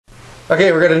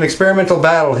Okay, we've got an experimental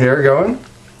battle here going.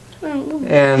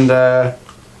 And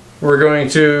we're going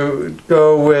to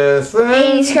go with...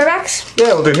 Hades Curvex?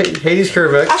 Yeah, we'll do Hades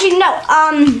Curvex. Actually, no.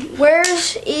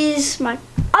 Where's is my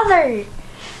other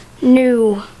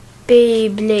new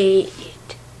Beyblade?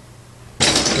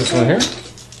 This one here?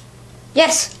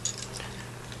 Yes.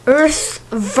 Earth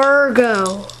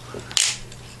Virgo.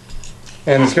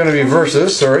 And it's going to be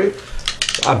versus,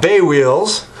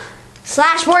 Beywheelz.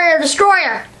 Slash Warrior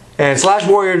Destroyer. And Slash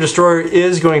Warrior Destroyer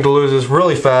is going to lose this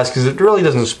really fast because it really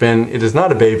doesn't spin. It is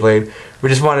not a Beyblade. We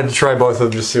just wanted to try both of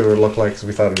them just to see what it would look like because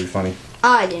we thought it would be funny.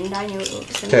 I didn't. I knew it would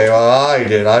be. Okay, well I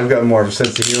did. I've got more of a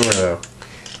sense of humor though.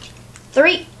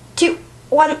 3, 2,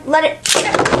 1, let it.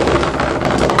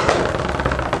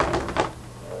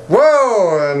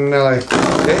 Whoa! And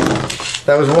okay,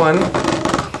 that was one.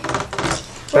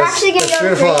 We're actually going to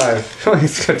go 5.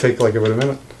 It's going to take like about a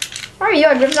minute. Where are you?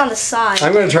 I ripped on the side.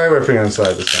 I'm going to try ripping on the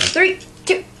side this time. 3,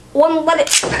 2, 1, let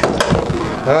it.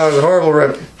 Oh, it was a horrible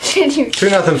rip.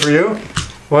 2-0 for you.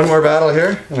 One more battle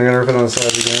here, and I'm going to rip it on the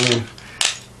side again.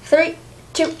 3,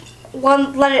 2,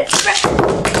 1, let it.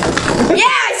 Yeah,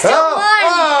 I still won!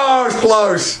 Oh, it was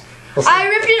close. I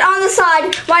ripped it on the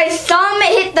side. My thumb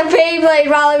hit the Beyblade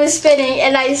while I was spinning,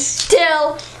 and I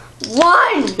still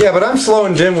won. Yeah, but I'm slow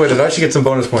and dim-witted. I should get some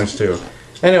bonus points too.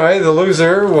 Anyway, the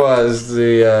loser was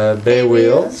the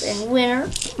Beywheelz. And winner,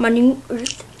 my new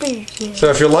Earth Beyblade.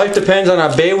 So if your life depends on a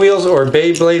Beywheelz or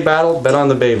Beyblade battle, bet on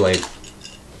the Beyblade.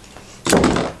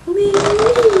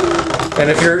 And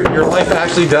if your life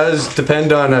actually does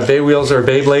depend on a Beywheelz or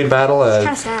Beyblade battle, it's kind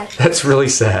of sad. That's really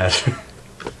sad.